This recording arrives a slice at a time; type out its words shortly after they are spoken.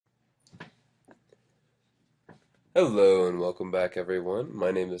Hello and welcome back everyone.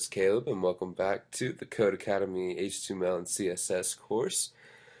 My name is Caleb and welcome back to the Codecademy HTML and CSS course.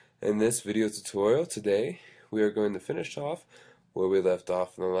 In this video tutorial today we are going to finish off where we left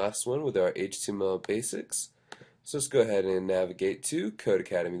off in the last one with our HTML basics. So let's go ahead and navigate to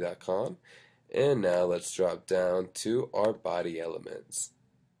codecademy.com and now let's drop down to our body elements.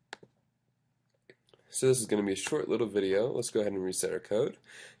 So this is going to be a short little video. Let's go ahead and reset our code.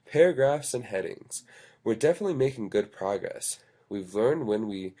 Paragraphs and headings. We're definitely making good progress. We've learned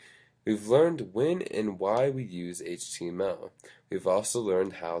when and why we use HTML. We've also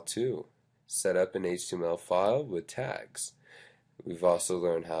learned how to set up an HTML file with tags. We've also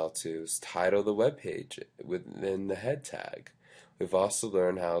learned how to title the web page within the head tag. We've also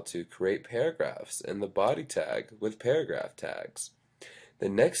learned how to create paragraphs in the body tag with paragraph tags. The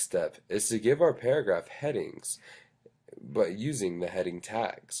next step is to give our paragraph headings, but using the heading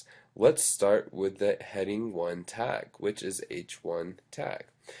tags. Let's start with the heading 1 tag, which is h1 tag.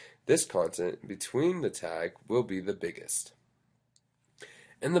 This content between the tag will be the biggest.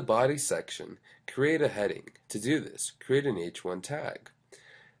 In the body section, create a heading. To do this, create an h1 tag.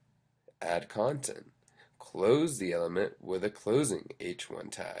 Add content. Close the element with a closing h1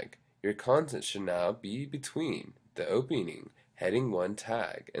 tag. Your content should now be between the opening heading 1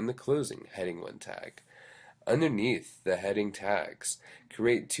 tag and the closing heading 1 tag. Underneath the heading tags,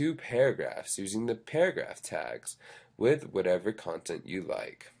 create 2 paragraphs using the paragraph tags with whatever content you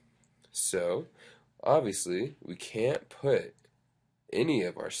like. So, obviously, we can't put any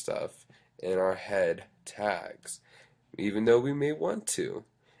of our stuff in our head tags. Even though we may want to,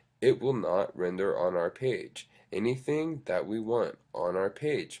 it will not render on our page. Anything that we want on our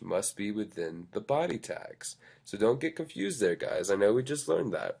page must be within the body tags. So don't get confused there, guys. I know we just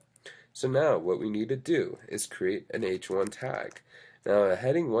learned that. So now what we need to do is create an h1 tag. Now a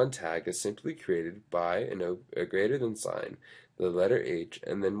heading 1 tag is simply created by a greater than sign, the letter H,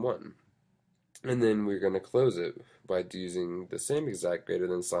 and then 1. And then we're going to close it by using the same exact greater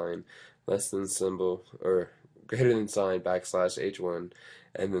than sign, less than symbol, or greater than sign, backslash h1,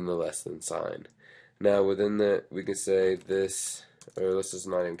 and then the less than sign. Now within that we can say this, or let's just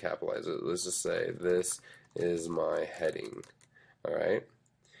not even capitalize it, let's just say this is my heading. Alright?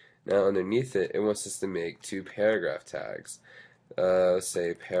 Now underneath it, it wants us to make 2 paragraph tags. Let's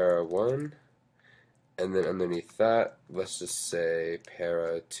say para1, and then underneath that, let's just say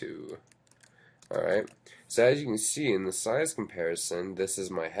para2. Alright, so as you can see in the size comparison, this is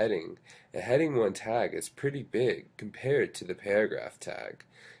my heading. A heading 1 tag is pretty big compared to the paragraph tag.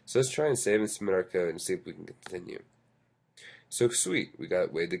 So let's try and save and submit our code and see if we can continue. So sweet, we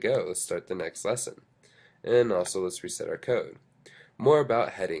got way to go. Let's start the next lesson. And also let's reset our code. More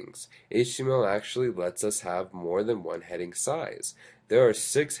about headings. HTML actually lets us have more than one heading size. There are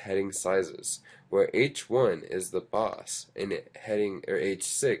 6 heading sizes, where H1 is the boss and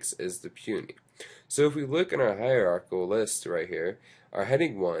H6 is the puny. So if we look in our hierarchical list right here, our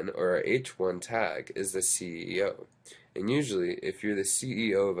heading 1 or our H1 tag is the CEO. And usually if you're the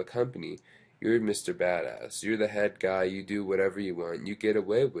CEO of a company, you're Mr. Badass. You're the head guy, you do whatever you want, you get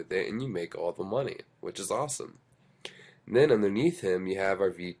away with it, and you make all the money, which is awesome. And then underneath him you have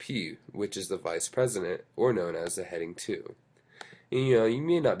our VP, which is the Vice President, or known as the heading 2. And you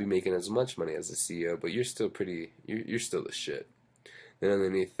may not be making as much money as the CEO, but you're still you're still the shit. Then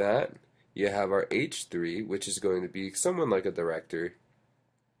underneath that, you have our H3, which is going to be someone like a director.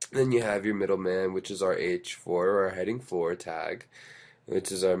 Then you have your middleman, which is our H4, or our heading 4 tag,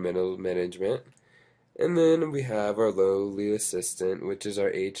 which is our middle management. And then we have our lowly assistant, which is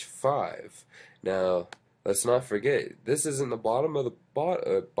our H5. Now, let's not forget, this isn't the bottom of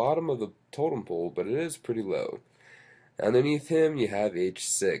the totem pole, but it is pretty low. Underneath him, you have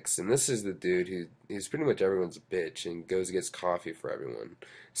H6, and this is the dude he's pretty much everyone's bitch and goes and gets coffee for everyone.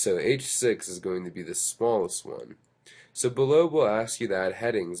 So H6 is going to be the smallest one. So below we'll ask you to add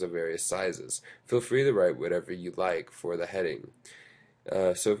headings of various sizes. Feel free to write whatever you like for the heading.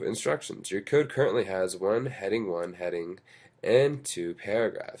 So for instructions, your code currently has 1 heading, and 2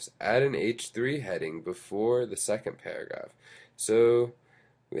 paragraphs. Add an H3 heading before the second paragraph. So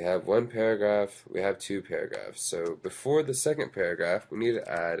we have 1 paragraph, we have 2 paragraphs. So before the second paragraph, we need to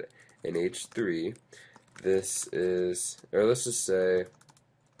add an H3. This is, or let's just say,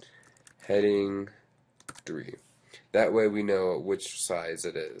 heading 3. That way we know which size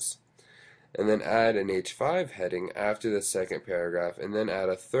it is. And then add an H5 heading after the second paragraph, and then add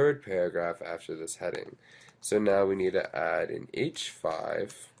a 3rd paragraph after this heading. So now we need to add an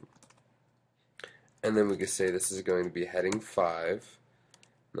H5, and then we can say this is going to be heading 5.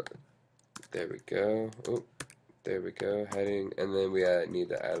 There we go. Oh, there we go. Heading, and then we need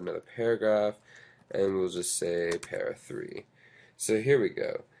to add another paragraph, and we'll just say para 3. So here we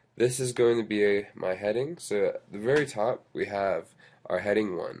go. This is going to be my heading. So at the very top we have our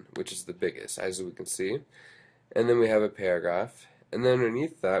heading 1, which is the biggest, as we can see. And then we have a paragraph. And then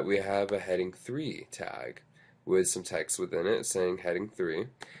underneath that we have a heading 3 tag with some text within it saying heading 3.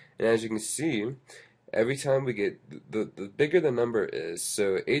 And as you can see, every time we get, the bigger the number is,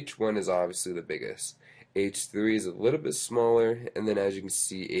 so H1 is obviously the biggest. H3 is a little bit smaller, and then as you can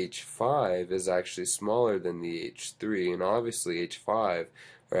see, H5 is actually smaller than the H3, and obviously H5,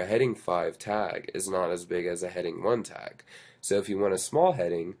 or a heading 5 tag, is not as big as a heading 1 tag. So if you want a small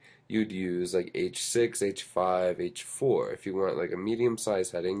heading, you'd use like H6, H5, H4. If you want like a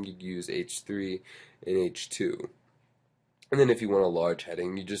medium-sized heading, you'd use H3 and H2. And then if you want a large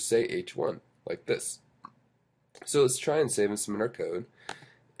heading, you just say H1, like this. So let's try and save and submit our code,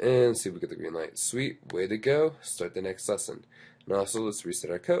 and see if we get the green light. Sweet, way to go. Start the next lesson. And also, let's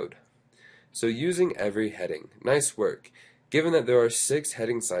reset our code. So using every heading. Nice work. Given that there are 6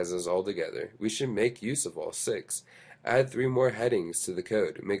 heading sizes altogether, we should make use of all 6. Add 3 more headings to the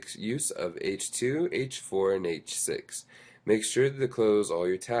code. Make use of H2, H4, and H6. Make sure to close all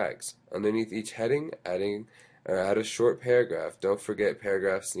your tags. Underneath each heading, add a short paragraph. Don't forget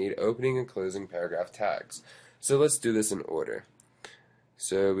paragraphs need opening and closing paragraph tags. So let's do this in order.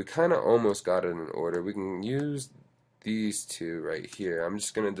 So we kind of almost got it in order. We can use these two right here. I'm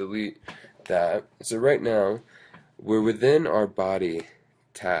just going to delete that. So right now, we're within our body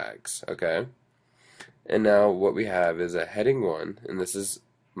tags, okay? And now what we have is a heading 1, and this is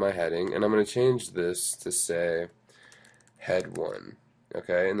my heading, and I'm going to change this to say head 1,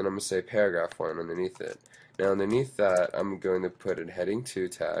 okay? And then I'm going to say paragraph 1 underneath it. Now underneath that, I'm going to put a heading 2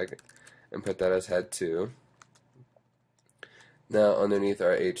 tag and put that as head 2. Now underneath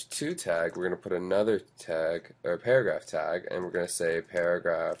our H2 tag, we're going to put another tag, or paragraph tag, and we're going to say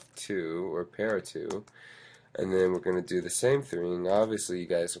paragraph 2, or para 2, and then we're going to do the same thing. Obviously you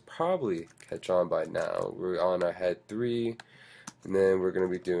guys will probably catch on by now. We're on our head 3, and then we're going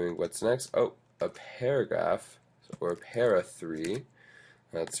to be doing what's next? Oh, a paragraph, or para 3,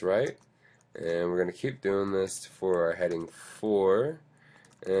 that's right, and we're going to keep doing this for our heading 4,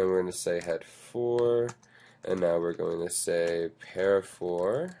 and we're going to say head 4, and now we're going to say para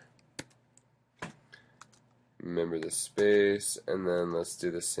 4, remember the space, and then let's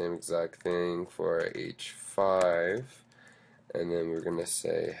do the same exact thing for our H5, and then we're going to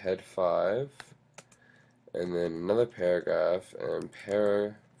say head 5, and then another paragraph, and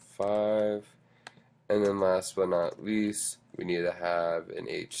para 5, and then last but not least, we need to have an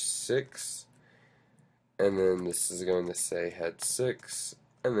H6, and then this is going to say head 6,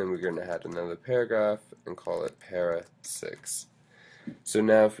 and then we're going to add another paragraph and call it para 6. So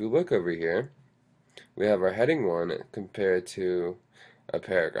now if we look over here, we have our heading 1 compared to a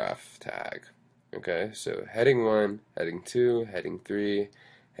paragraph tag. Okay, so heading 1, heading 2, heading 3,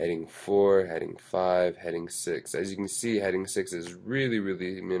 heading 4, heading 5, heading 6. As you can see, heading 6 is really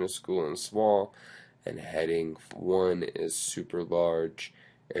minuscule and small, and heading 1 is super large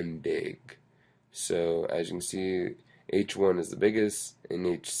and big. So as you can see, H1 is the biggest and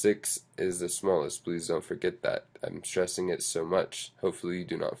H6 is the smallest. Please don't forget that. I'm stressing it so much. Hopefully you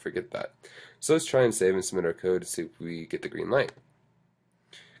do not forget that. So let's try and save and submit our code to see if we get the green light.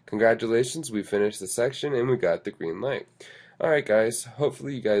 Congratulations, we finished the section and we got the green light. Alright guys,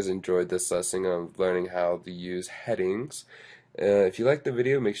 hopefully you guys enjoyed this lesson of learning how to use headings. If you liked the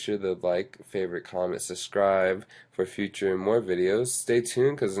video, make sure to like, favorite, comment, subscribe for future and more videos. Stay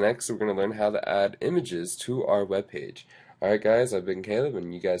tuned because next we're going to learn how to add images to our webpage. Alright guys, I've been Caleb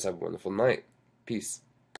and you guys have a wonderful night. Peace.